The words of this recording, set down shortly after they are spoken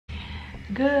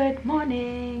Good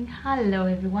morning. Hello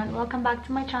everyone, welcome back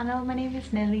to my channel. My name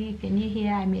is Nelly. If you're new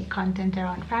here, I make content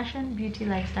around fashion, beauty,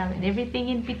 lifestyle and everything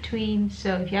in between.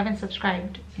 So if you haven't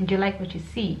subscribed and you like what you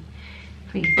see,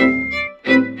 please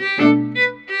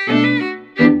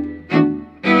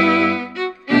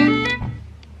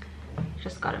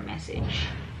just got a message.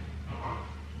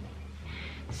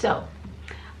 So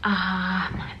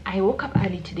I woke up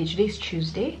early today. Today's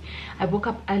Tuesday. I woke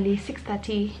up early,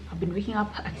 6:30. I've been waking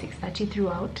up at 6:30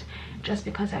 throughout, just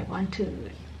because I want to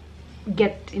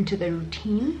get into the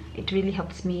routine. It really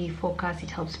helps me focus.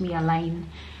 It helps me align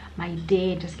my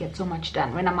day, just get so much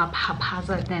done. When I'm up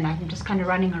haphazard, then I'm just kind of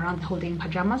running around the whole day in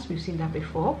pajamas. We've seen that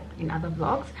before in other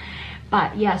vlogs.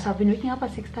 But yeah, so I've been waking up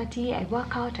at 6:30. I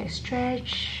work out, I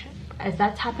stretch. As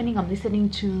that's happening, I'm listening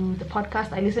to the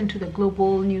podcast. I listen to the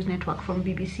Global News Network from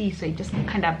BBC, so it just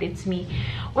kind of updates me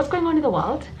what's going on in the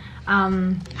world.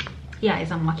 Yeah,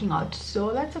 as I'm working out,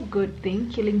 so that's a good thing.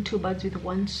 Killing two birds with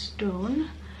one stone.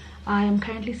 I am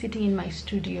currently sitting in my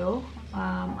studio.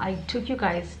 I took you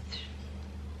guys,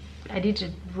 I did a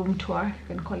room tour, you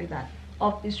can call it that,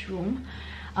 of this room.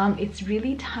 It's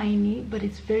really tiny, but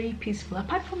it's very peaceful.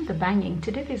 Apart from the banging,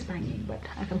 today there's banging, but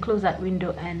I can close that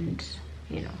window and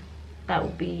you know, that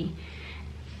will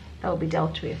be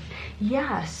dealt with.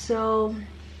 Yeah, so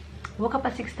woke up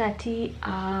at 6:30,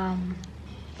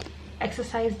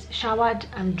 exercised, showered,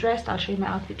 I'm dressed. I'll show you my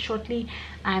outfit shortly.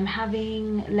 I'm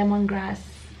having lemongrass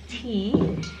tea.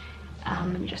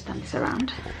 Let me just turn this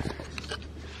around,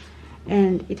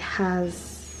 and it has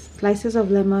slices of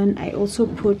lemon. I also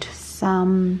put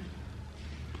some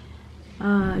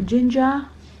ginger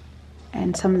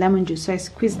and some lemon juice, so I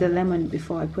squeeze the lemon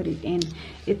before I put it in.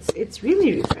 It's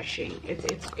really refreshing.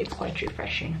 It's quite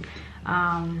refreshing.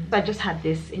 So I just had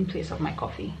this in place of my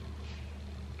coffee.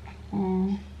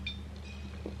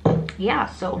 Yeah,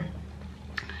 so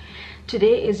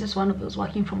today is just one of those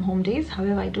working from home days.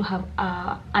 However, I do have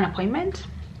an appointment.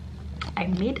 I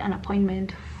made an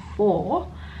appointment for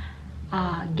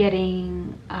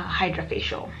getting a hydra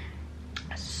facial.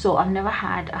 So I've never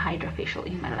had a hydra facial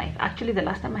in my life. Actually, the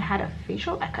last time I had a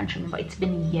facial, I can't remember. It's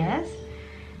been years.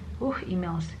 Oh,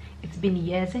 emails. It's been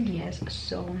years and years.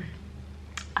 So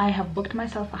I have booked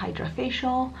myself a hydra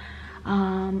facial.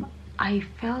 I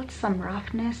felt some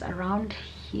roughness around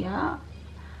here,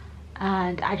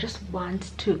 and I just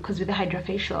want to, because with the hydra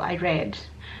facial, I read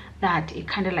that it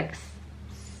kind of like,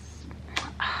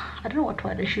 I don't know what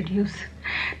word I should use,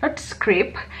 not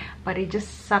scrape, but it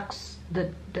just sucks the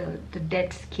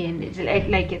dead skin. It's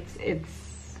like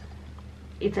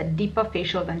it's a deeper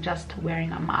facial than just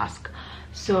wearing a mask.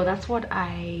 So that's what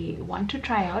I want to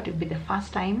try out. It'll be the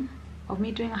first time of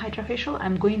me doing a hydra facial.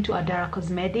 I'm going to Adara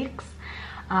Cosmetics.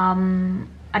 Adara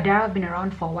have been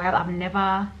around for a while. I've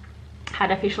never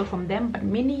had a facial from them, but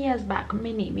many years back,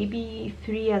 maybe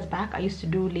 3 years back, I used to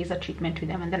do laser treatment with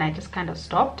them, and then I just kind of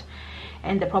stopped.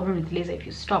 And the problem with laser, if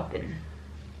you stop, then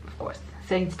of course,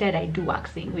 so instead I do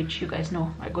waxing, which you guys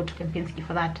know I go to Kempinski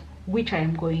for that, which I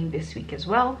am going this week as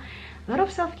well. A lot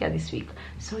of self-care this week.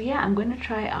 So yeah, I'm going to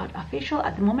try out a facial.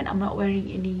 At the moment, I'm not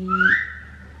wearing any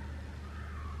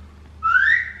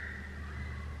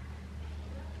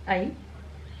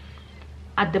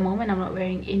At the moment, I'm not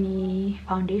wearing any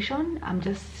foundation. I'm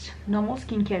just normal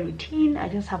skincare routine. I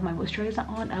just have my moisturizer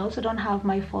on. I also don't have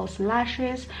my false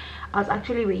lashes. I was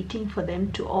actually waiting for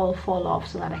them to all fall off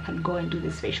so that I can go and do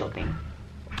this facial thing.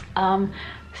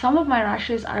 Some of my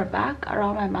rashes are back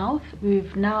around my mouth.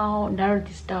 We've now narrowed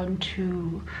this down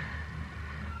to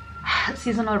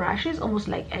seasonal rashes, almost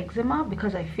like eczema,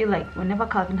 because I feel like whenever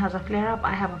Calvin has a flare-up,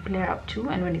 I have a flare-up too,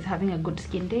 and when he's having a good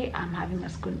skin day, I'm having a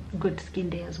good skin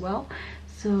day as well.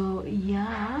 So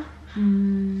yeah,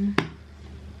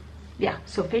 yeah,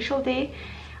 so facial day,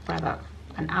 rather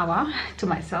an hour to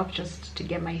myself just to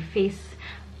get my face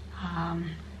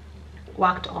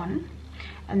worked on,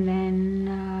 and then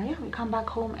yeah, we come back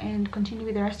home and continue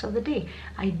with the rest of the day.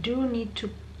 I do need to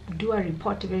do a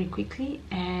report very quickly,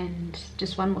 and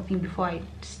just one more thing before I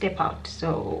step out,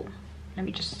 so let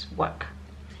me just work.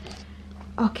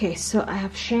 Okay, so I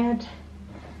have shared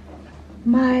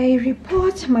my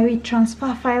report. My wig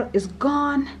transfer file is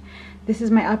gone. This is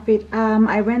my outfit.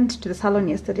 I went to the salon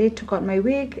yesterday, took out my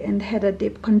wig and had a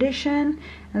deep condition,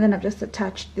 and then I've just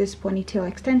attached this ponytail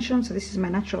extension. So this is my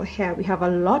natural hair. We have a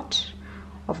lot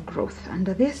of growth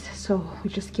under this, so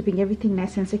we're just keeping everything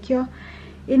nice and secure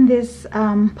in this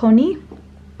pony.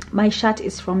 My shirt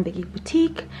is from the Geek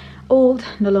boutique, old,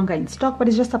 no longer in stock, but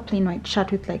it's just a plain white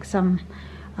shirt with like some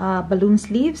balloon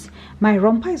sleeves. My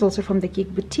romper is also from the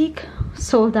Geek boutique,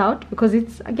 sold out because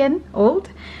it's again old,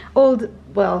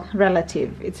 well,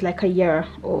 relative, it's like a year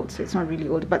old, so it's not really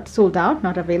old, but sold out,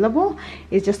 not available.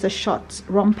 It's just a short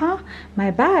romper. My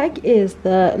bag is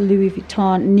the Louis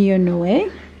Vuitton Neo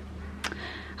Noe.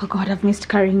 Oh god, I've missed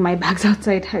carrying my bags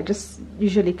outside. I just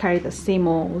usually carry the same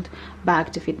old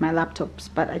bag to fit my laptops,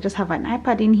 but I just have an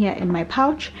iPad in here in my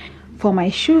pouch. For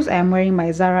my shoes, I am wearing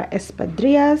my Zara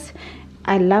Espadrillas.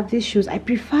 I love these shoes. I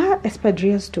prefer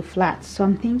Espadrillas to flats, so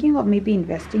I'm thinking of maybe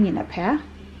investing in a pair.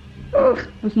 Ugh,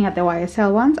 looking at the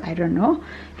YSL ones, I don't know.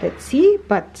 Let's see,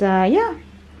 but yeah,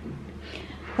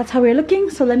 that's how we're looking.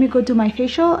 So let me go do my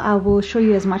facial. I will show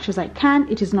you as much as I can.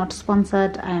 It is not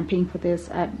sponsored. I am paying for this,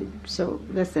 so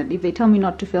listen, if they tell me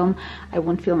not to film, I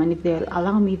won't film, and if they'll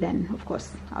allow me, then of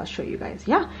course I'll show you guys.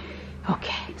 Yeah,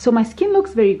 okay. So my skin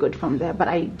looks very good from there, but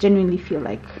I genuinely feel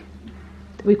like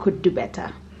we could do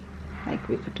better. All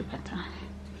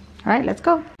right, let's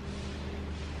go.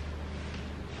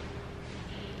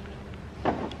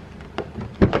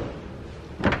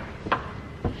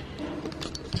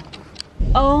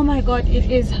 Oh my god, it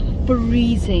is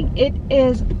freezing. It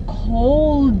is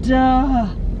cold.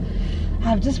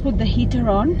 I've just put the heater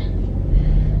on.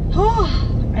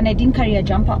 Oh, and I didn't carry a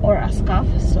jumper or a scarf,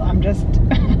 so I'm just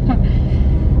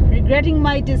regretting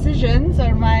my decisions,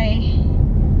 or my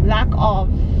lack of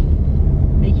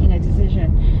making a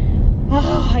decision.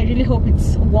 Oh, I really hope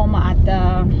it's warmer at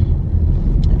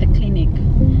the clinic.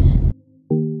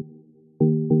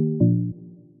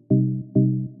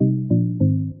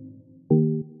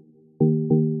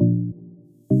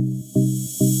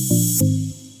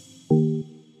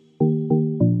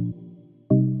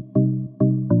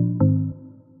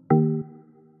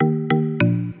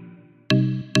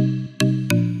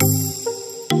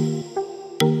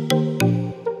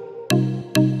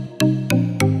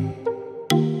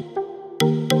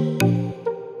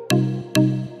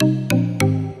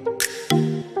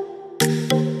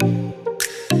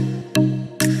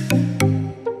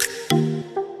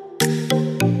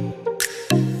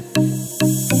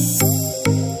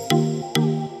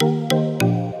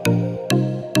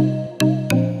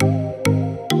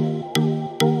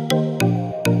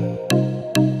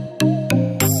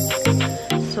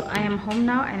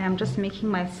 Just making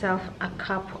myself a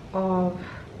cup of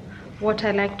what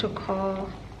I like to call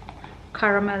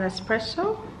caramel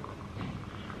espresso.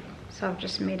 So I've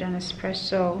just made an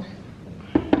espresso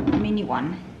mini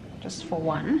one, just for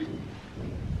one,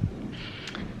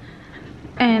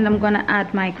 and I'm gonna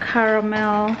add my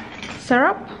caramel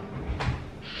syrup.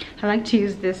 I like to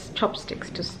use this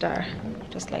chopsticks to stir,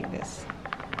 just like this.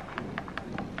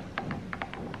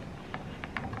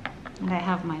 And I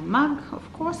have my mug,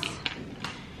 of course.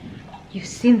 You've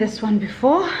seen this one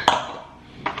before.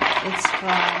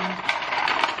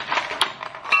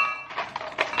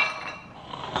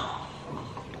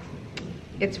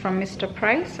 It's from Mr.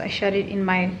 Price. I shared it in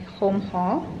my home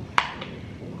haul.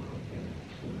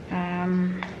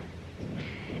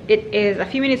 It is a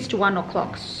few minutes to 1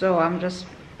 o'clock, so I'm just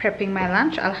prepping my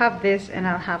lunch. I'll have this, and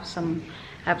I'll have some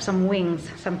wings,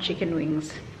 some chicken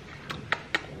wings.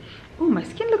 Oh, my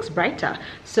skin looks brighter.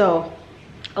 So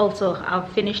also,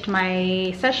 I've finished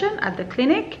my session at the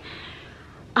clinic.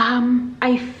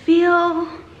 I feel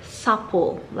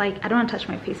supple. Like, I don't want to touch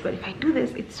my face, but if I do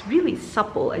this, it's really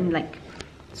supple and like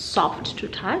soft to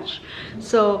touch.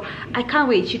 So I can't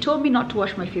wait. She told me not to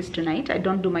wash my face tonight. I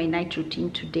don't do my night routine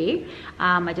today.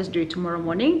 I just do it tomorrow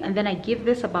morning, and then I give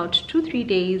this about 2-3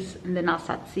 days, and then I'll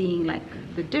start seeing like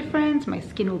the difference. My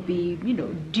skin will be, you know,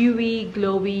 dewy,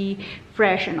 glowy,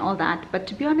 fresh, and all that. But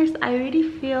to be honest, I already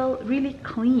feel really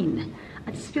clean.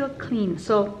 I just feel clean.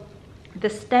 So the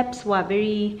steps were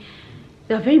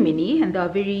they're very mini, and they're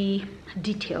very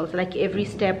detailed. Like every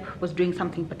step was doing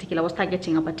something particular, was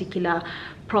targeting a particular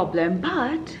problem,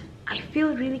 but I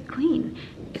feel really clean.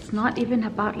 It's not even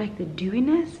about like the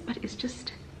dewiness, but it's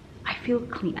just, I feel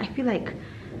clean. I feel like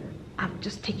I've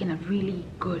just taken a really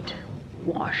good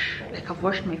wash. Like I've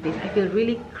washed my face. I feel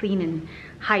really clean and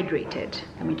hydrated,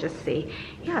 let me just say.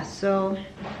 Yeah, so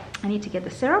I need to get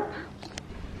the syrup.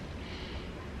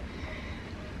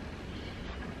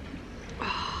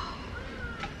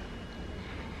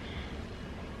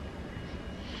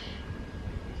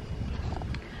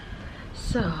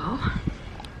 So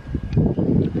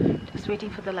just waiting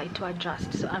for the light to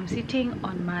adjust. So I'm sitting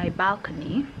on my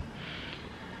balcony.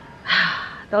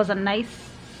 There was a nice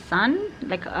sun,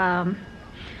 like the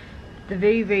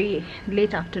very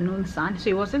late afternoon sun, so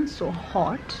it wasn't so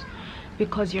hot,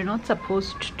 because you're not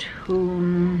supposed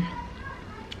to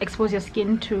expose your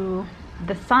skin to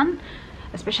the sun,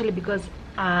 especially because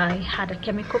I had a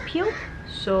chemical peel,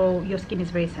 so your skin is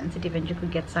very sensitive and you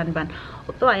could get sunburn.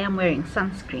 Although I am wearing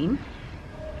sunscreen,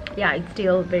 yeah, it's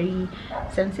still very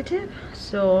sensitive.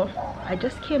 So I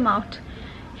just came out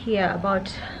here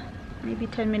about maybe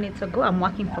 10 minutes ago. I'm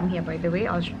working from here, by the way.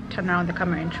 I'll turn around the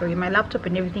camera and show you. My laptop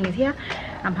and everything is here.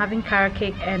 I'm having carrot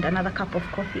cake and another cup of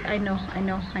coffee. I know,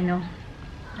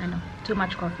 too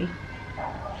much coffee.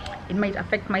 It might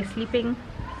affect my sleeping,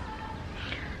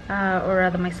 or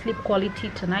rather my sleep quality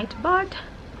tonight, but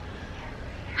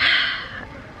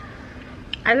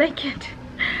I like it.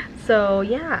 So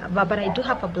yeah, but I do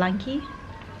have a blankie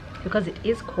because it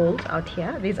is cold out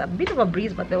here. There's a bit of a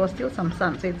breeze, but there was still some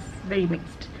sun, so it's very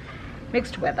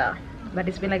mixed weather. But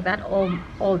it's been like that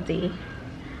all day.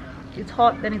 It's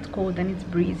hot, then it's cold, then it's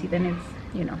breezy, then it's,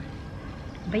 you know.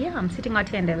 But yeah, I'm sitting out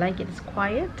here and I like it. It's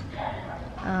quiet.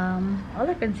 All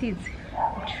I can see is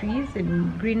trees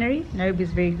and greenery. Nairobi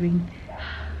is very green.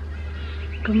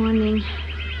 Good morning.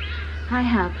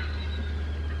 I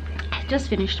just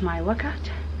finished my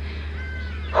workout.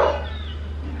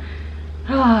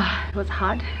 It was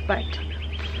hard, but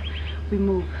we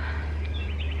move.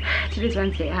 Today's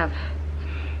Wednesday. I have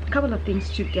a couple of things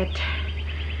to get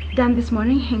done this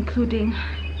morning, including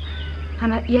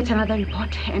yet another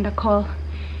report and a call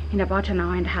in about an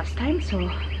hour and a half's time. So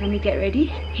let me get ready,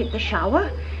 hit the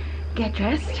shower, get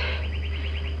dressed,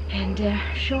 and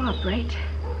show up, right?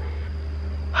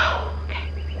 Okay,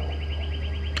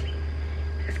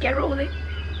 let's get rolling.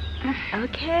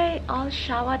 Okay, all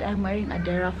showered. I'm wearing a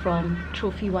dera from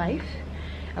Trophy Wife.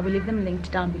 I will leave them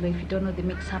linked down below. If you don't know, they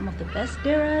make some of the best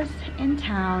deras in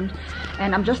town.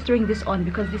 And I'm just throwing this on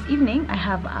because this evening I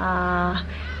have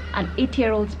an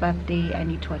 8-year-old's birthday I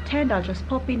need to attend. I'll just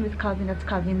pop in with Calvin. That's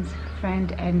Calvin's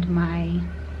friend and my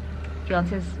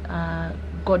fiance's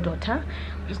goddaughter.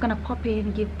 I'm just gonna pop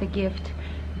in, give the gift,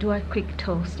 do a quick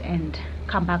toast, and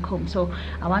come back home. So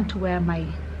I want to wear my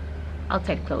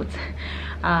outside clothes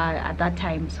at that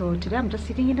time. So today I'm just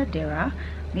sitting in a dera,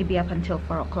 maybe up until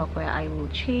 4 o'clock, where I will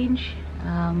change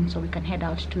so we can head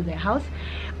out to their house.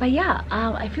 But yeah,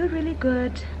 I feel really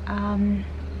good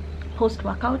post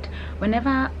workout.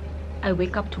 Whenever I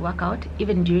wake up to work out,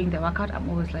 even during the workout, I'm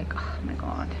always like, oh my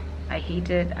god, I hate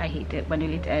it. When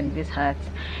will it end? This hurts.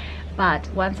 But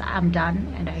once I'm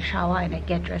done and I shower and I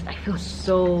get dressed, I feel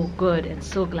so good and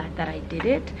so glad that I did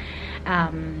it.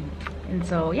 And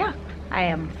so yeah, I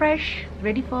am fresh,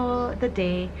 ready for the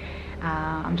day.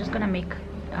 I'm just gonna make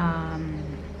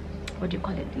what do you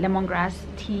call it, lemongrass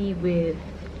tea with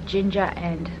ginger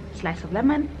and slice of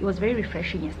lemon. It was very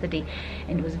refreshing yesterday,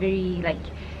 and it was very, like,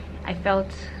 I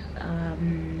felt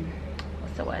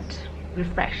what's the word,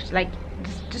 refreshed, like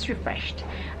just refreshed.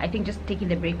 I think just taking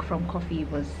the break from coffee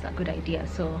was a good idea,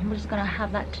 so I'm just gonna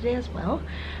have that today as well.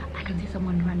 I can see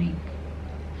someone running.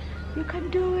 You can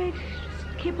do it,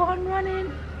 just keep on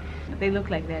running. They look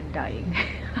like they're dying.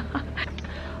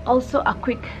 Also, a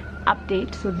quick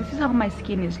update. So this is how my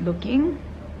skin is looking.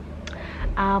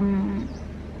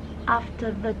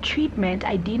 After the treatment,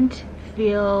 I didn't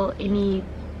feel any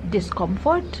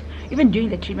discomfort. Even during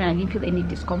the treatment, I didn't feel any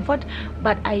discomfort,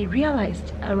 but I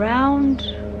realized around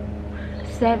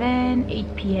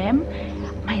 7-8 p.m.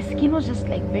 my skin was just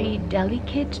like very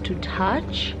delicate to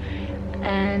touch,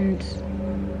 and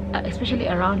especially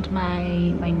around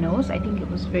my nose. I think it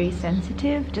was very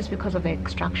sensitive just because of the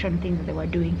extraction thing that they were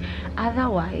doing.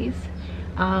 Otherwise,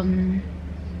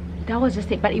 that was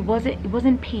just it. But it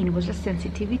wasn't pain, it was just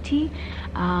sensitivity,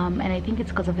 and I think it's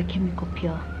because of the chemical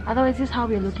peel. Otherwise, this is how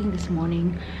we're looking this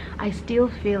morning. I still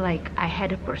feel like I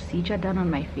had a procedure done on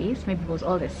my face. Maybe it was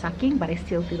all the sucking, but I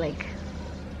still feel like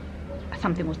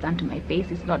something was done to my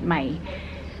face. It's not my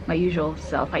usual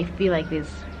self. I feel like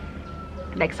there's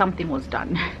like something was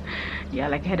done. Yeah,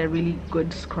 like I had a really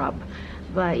good scrub.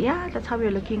 But yeah, that's how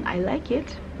we're looking. I like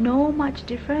it. No much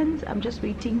difference. I'm just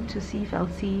waiting to see if I'll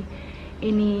see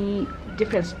any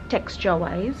difference texture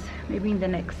wise, maybe in the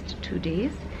next 2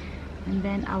 days, and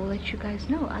then I will let you guys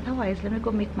know. Otherwise, let me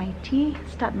go make my tea,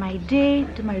 start my day,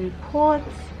 do my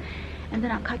reports, and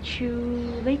then I'll catch you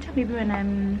later, maybe when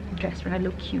I'm dressed, when I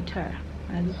look cuter.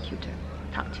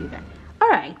 Talk to you then.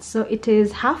 Alright, so it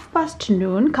is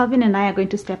noon. Calvin and I are going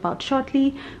to step out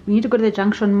shortly. We need to go to the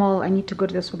Junction Mall. I need to go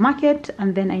to the supermarket,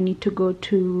 and then I need to go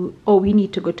to, we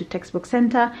need to go to Textbook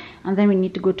Center, and then we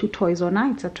need to go to Toys R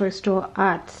Us. It's a toy store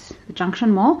at the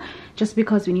Junction Mall, just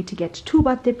because we need to get 2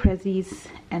 birthday prezzies,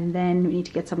 and then we need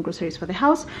to get some groceries for the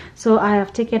house. So I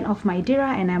have taken off my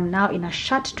dira and I'm now in a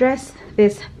short dress,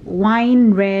 this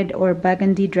wine red or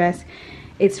burgundy dress.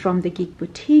 It's from the Geek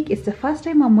boutique. It's the first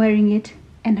time I'm wearing it,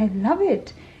 and I love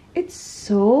it. It's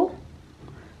so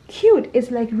cute.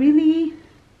 It's like really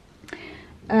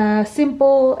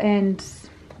simple and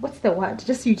what's the word,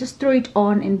 you just throw it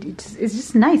on and it's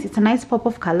just nice. It's a nice pop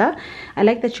of color. I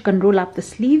like that you can roll up the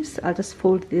sleeves. I'll just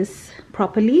fold this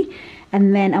properly.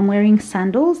 And then I'm wearing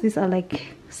sandals. These are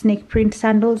like snake print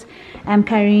sandals. I'm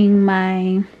carrying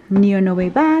my Neo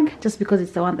bag just because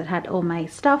it's the one that had all my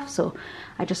stuff, so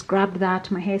I just grabbed that.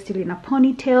 My hair is still in a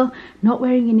ponytail, not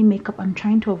wearing any makeup. I'm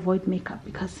trying to avoid makeup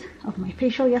because of my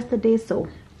facial yesterday, so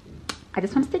I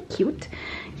just want to stay cute.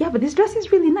 Yeah, but this dress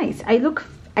is really nice.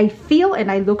 I feel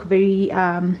and I look very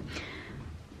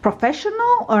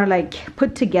professional or like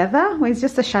put together when it's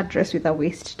just a short dress with a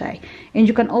waist tie. And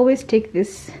you can always take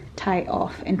this tie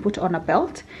off and put on a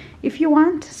belt if you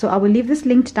want. So I will leave this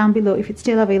linked down below. If it's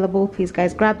still available, please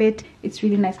guys grab it. It's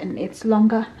really nice and it's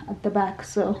longer at the back,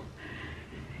 so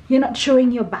you're not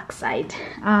showing your backside.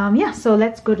 Yeah, so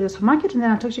let's go to the supermarket and then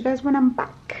I'll talk to you guys when I'm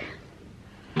back.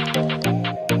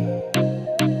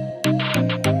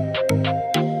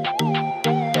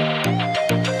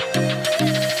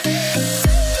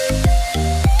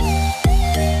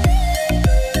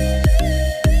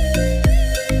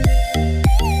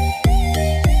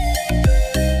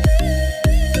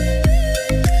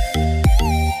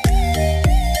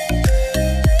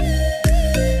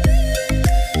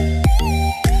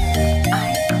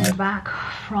 Back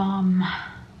from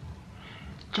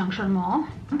Junction Mall.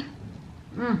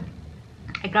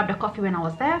 I grabbed a coffee when I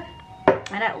was there,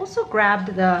 and I also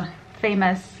grabbed the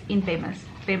famous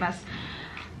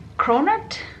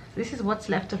cronut. This is what's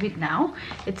left of it now.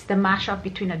 It's the mashup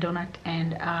between a donut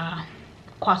and a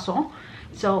croissant.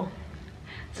 So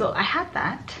I had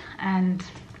that, and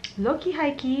low-key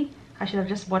high-key I should have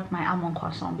just bought my almond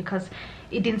croissant because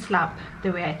it didn't slap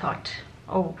the way I thought,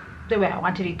 or the way I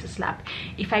wanted it to slap.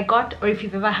 If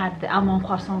you've ever had the almond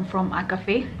croissant from a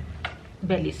cafe,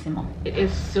 bellissimo. It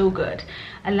is so good.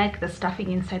 I like the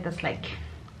stuffing inside. That's like,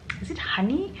 is it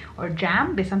honey or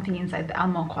jam? There's something inside the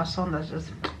almond croissant that's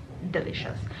just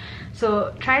delicious.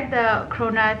 So tried the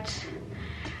cronut.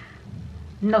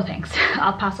 No thanks.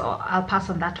 I'll pass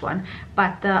on that one.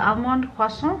 But the almond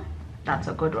croissant, that's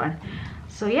a good one.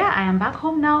 So yeah, I am back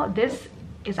home now. This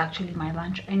is actually my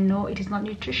lunch. I know it is not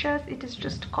nutritious, it is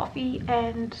just coffee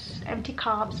and empty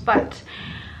carbs, but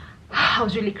I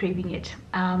was really craving it,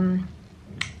 and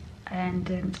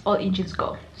all engines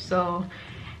go. So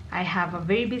I have a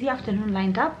very busy afternoon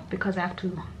lined up because I have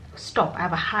to stop. I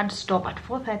have a hard stop at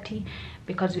 4:30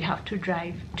 because we have to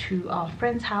drive to our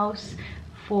friend's house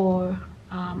for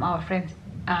our friend's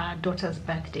daughter's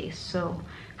birthday. So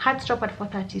hard stop at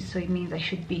 4:30, so it means I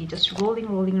should be just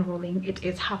rolling. It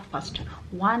is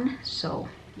 1:30, so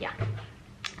yeah,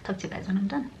 talk to you guys when I'm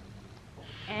done.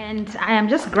 And I am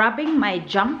just grabbing my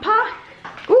jumper.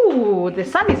 Ooh, the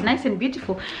sun is nice and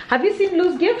beautiful. Have you seen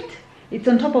Lou's gift? It's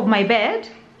on top of my bed.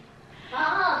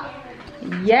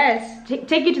 Yes,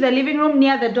 take it to the living room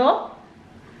near the door.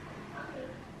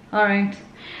 All right.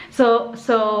 So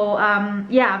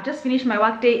yeah, I've just finished my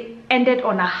work day, ended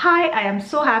on a high. I am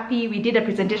so happy. We did a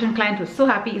presentation, client was so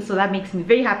happy, so that makes me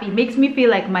very happy. It makes me feel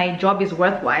like my job is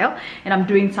worthwhile and I'm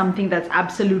doing something that's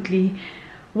absolutely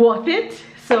worth it.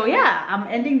 So yeah, I'm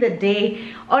ending the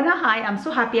day on a high. I'm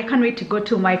so happy. I can't wait to go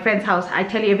to my friend's house. I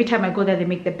tell you, every time I go there they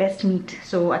make the best meat,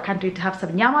 so I can't wait to have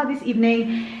some nyama this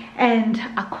evening and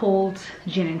a cold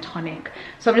gin and tonic.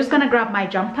 So I'm just gonna grab my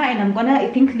jumper and I'm gonna, I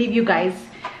think, leave you guys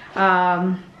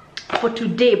for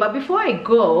today. But before I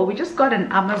go, we just got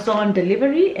an Amazon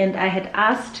delivery and I had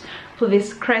asked for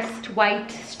this Crest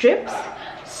white strips.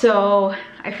 So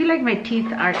I feel like my teeth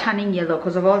are turning yellow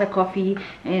because of all the coffee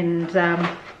and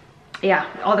yeah,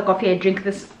 all the coffee. I drink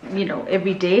this, you know,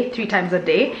 every day, 3 times a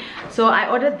day. So I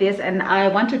ordered this and I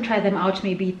want to try them out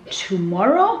maybe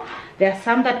tomorrow. There are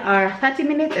some that are 30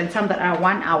 minutes and some that are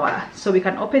 1 hour. So we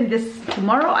can open this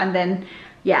tomorrow, and then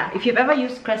yeah, if you've ever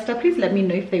used Cresta, please let me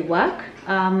know if they work.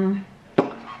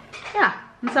 Yeah,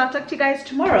 so I'll talk to you guys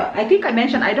tomorrow. I think I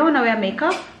mentioned I don't want to wear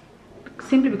makeup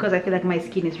simply because I feel like my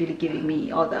skin is really giving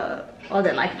me all the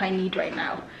life I need right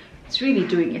now. It's really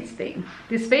doing its thing.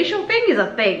 This facial thing is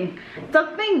a thing. It's a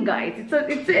thing, guys.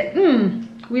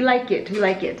 We like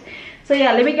it. So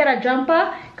yeah, let me get a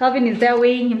jumper. Calvin is there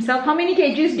weighing himself. How many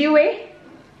kgs do you weigh?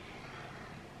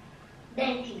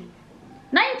 19.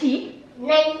 90?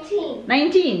 19.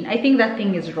 19. I think that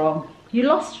thing is wrong. You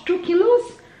lost 2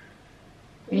 kilos?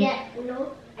 Yeah,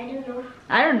 no, I don't know.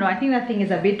 I don't know. I think that thing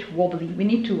is a bit wobbly. We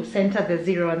need to center the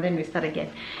 0 and then we start again.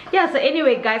 Yeah, so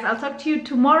anyway, guys, I'll talk to you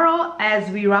tomorrow as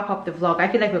we wrap up the vlog. I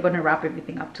feel like we're going to wrap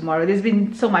everything up tomorrow. There's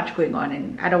been so much going on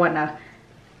and I don't want to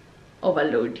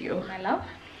overload you. My love.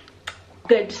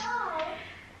 Good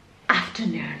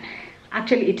afternoon.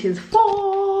 Actually, it is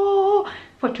 4:30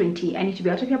 4:20. I need to be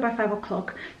out of here by 5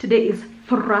 o'clock. Today is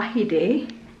Friday.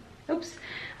 Oops,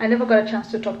 I never got a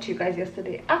chance to talk to you guys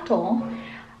yesterday at all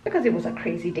because it was a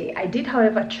crazy day. I did,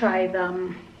 however, try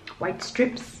the white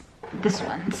strips, these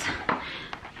ones,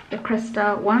 the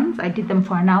Cresta ones. I did them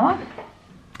for an hour,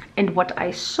 and what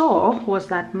I saw was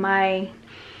that I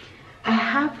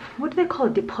have, what do they call,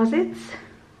 deposits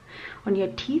on your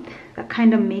teeth that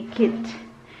kind of make it,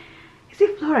 is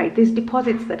it fluoride? There's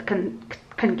deposits that can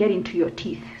get into your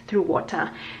teeth through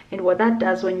water, and what that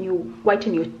does, when you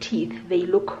whiten your teeth, they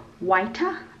look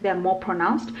whiter, they're more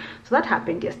pronounced. So that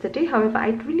happened yesterday. However,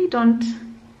 I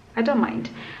don't mind.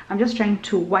 I'm just trying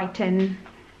to whiten,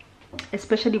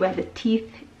 especially where the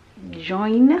teeth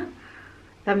join.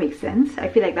 That makes sense. I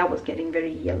feel like that was getting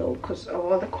very yellow because of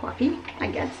all the coffee, I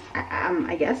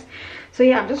guess. So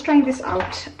yeah, I'm just trying this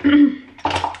out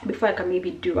before I can maybe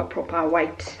do a proper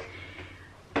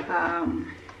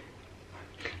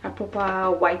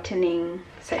whitening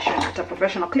session at a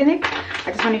professional clinic.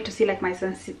 I just wanted to see like my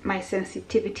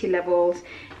sensitivity levels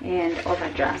and all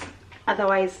that jazz.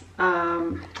 Otherwise,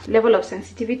 level of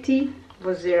sensitivity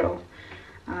was 0.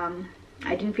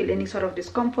 I didn't feel any sort of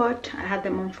discomfort. I had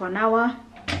them on for an hour.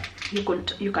 You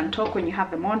can talk when you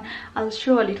have them on. I'll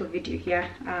show a little video here.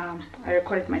 I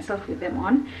recorded myself with them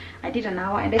on. I did an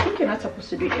hour, and I think you're not supposed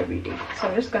to do it every day, so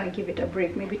I'm just gonna give it a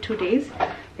break, maybe 2 days,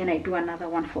 then I do another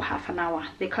one for half an hour.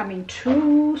 They come in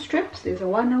 2 strips. There's a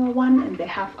 1 hour one and the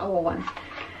half-hour one.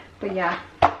 But yeah,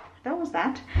 that was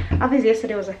that. Otherwise,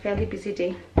 yesterday was a fairly busy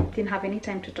day. Didn't have any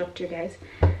time to talk to you guys.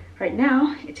 Right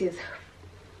now it is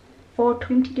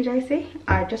 4:20. Did I say?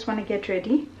 I just want to get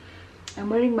ready. I'm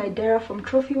wearing my Dara from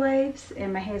Trophy Wives,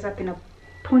 and my hair is up in a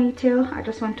ponytail. I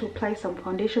just want to apply some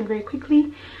foundation very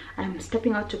quickly. I'm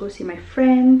stepping out to go see my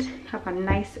friend, have a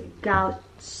nice gal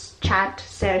chat,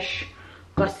 sesh,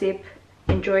 gossip,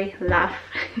 enjoy, laugh.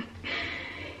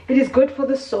 It is good for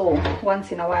the soul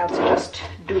once in a while to just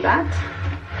do that.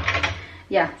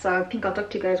 Yeah, so I think I'll talk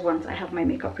to you guys once I have my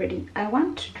makeup ready. I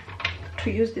want to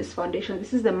use this foundation.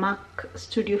 This is the MAC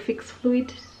Studio Fix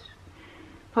Fluid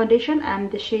foundation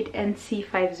and the shade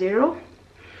NC50.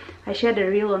 I shared a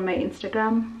reel on my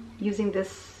Instagram using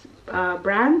this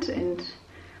brand, and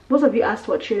most of you asked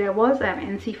what shade I was. I'm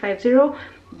NC50,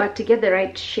 but to get the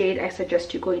right shade, I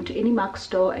suggest you go into any MAC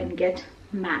store and get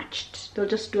matched. They'll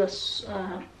just do a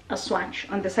swatch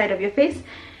on the side of your face,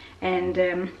 and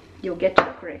you'll get the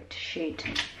correct shade.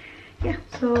 Yeah,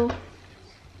 so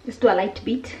let's do a light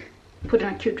beat, put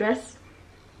on a cute dress,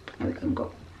 and we can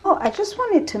go. Oh, I just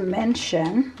wanted to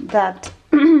mention that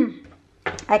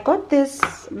I got this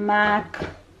MAC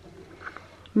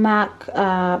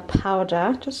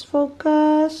powder. Just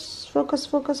focus.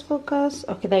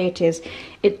 Okay, there it is.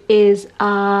 It is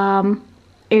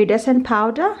iridescent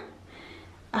powder.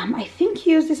 I think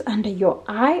use this under your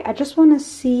eye. I just want to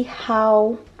see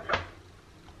how.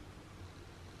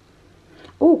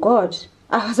 Oh God,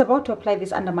 I was about to apply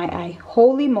this under my eye.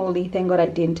 Holy moly, thank God I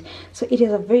didn't. So it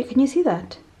is a very, can you see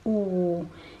that? Ooh,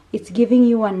 it's giving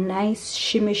you a nice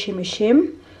shimmy.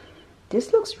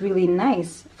 This looks really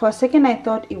nice. For a second I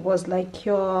thought it was like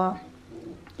your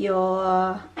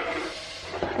what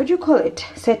do you call it,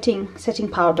 setting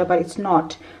powder, but it's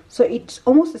not. So it's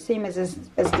almost the same as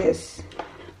this.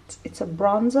 It's a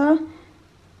bronzer.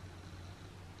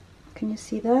 Can you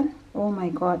see that? Oh my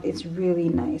God, it's really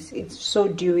nice. It's so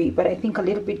dewy, but I think a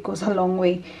little bit goes a long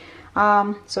way.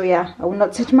 So yeah, I will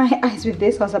not set my eyes with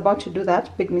this. I was about to do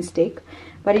that, big mistake,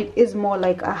 but it is more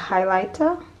like a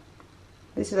highlighter.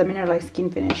 This is a mineralized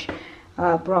skin finish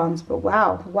bronze, but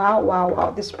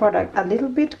wow, this product, a little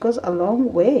bit goes a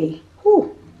long way.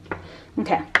 Whew.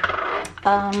 Okay,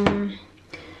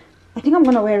 I think I'm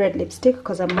gonna wear red lipstick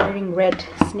because I'm wearing red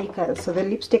sneakers. So the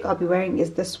lipstick I'll be wearing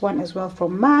is this one as well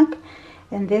from MAC,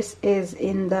 and this is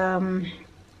in the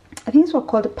I think it's what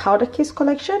called the Powder Kiss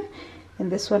collection, and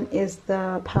this one is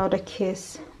the Powder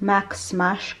Kiss MAC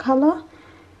Smash color.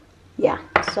 Yeah,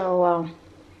 so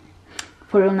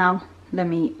for real now, let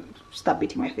me stop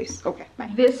beating my face. Okay, bye.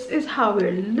 This is how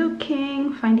we're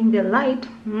looking. Finding the light.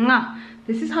 Mwah.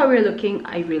 This is how we're looking.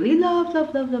 I really love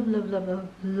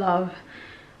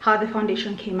how the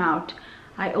foundation came out.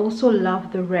 I also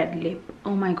love the red lip.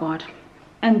 Oh my God.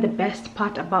 And the best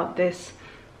part about this,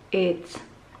 it's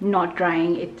not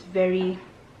drying. It's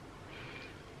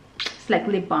like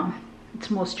lip balm. It's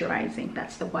moisturizing,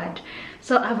 that's the word.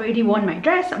 So I've already worn my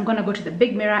dress. I'm gonna go to the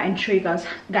big mirror and show you guys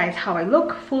how I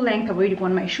look full length. I've already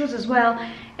worn my shoes as well,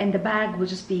 and the bag will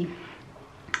just be,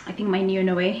 I think, my new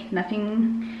away.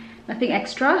 Nothing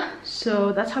extra.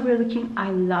 So that's how we're looking. I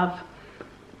love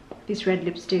this red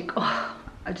lipstick. Oh,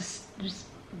 I just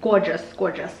gorgeous.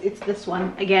 It's this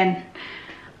one again.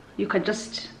 you can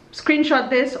just screenshot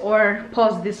this or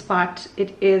pause this part.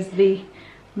 It is the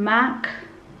MAC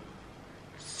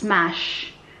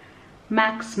Smash,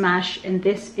 and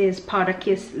this is Powder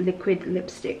Kiss liquid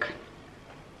lipstick.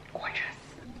 Gorgeous.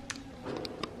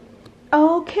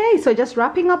 Okay, so just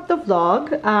wrapping up the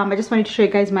vlog. I just wanted to show you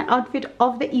guys my outfit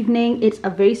of the evening. It's a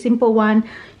very simple one.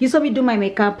 You saw me do my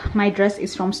makeup. My dress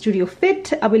is from Studio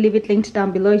Fit. I will leave it linked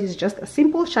down below. It is just a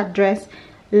simple short dress.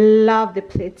 Love the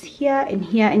pleats here and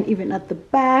even at the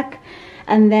back.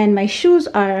 And then my shoes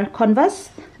are Converse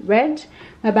red.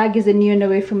 My bag is a new and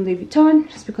away from Louis Vuitton,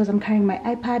 just because I'm carrying my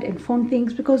iPad and phone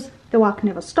things because the work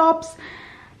never stops.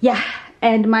 Yeah,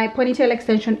 and my ponytail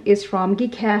extension is from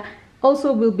Geek hair,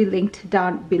 also will be linked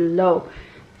down below.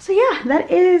 So yeah, that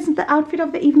is the outfit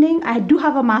of the evening. I do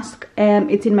have a mask,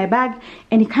 it's in my bag,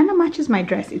 and it kind of matches my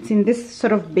dress. It's in this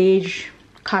sort of beige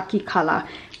khaki color.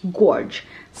 Gorge.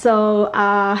 So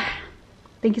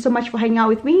thank you so much for hanging out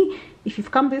with me. If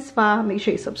you've come this far, make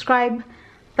sure you subscribe,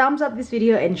 thumbs up this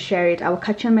video, and share it. I will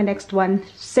catch you on my next one.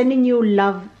 Sending you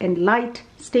love and light.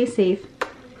 Stay safe.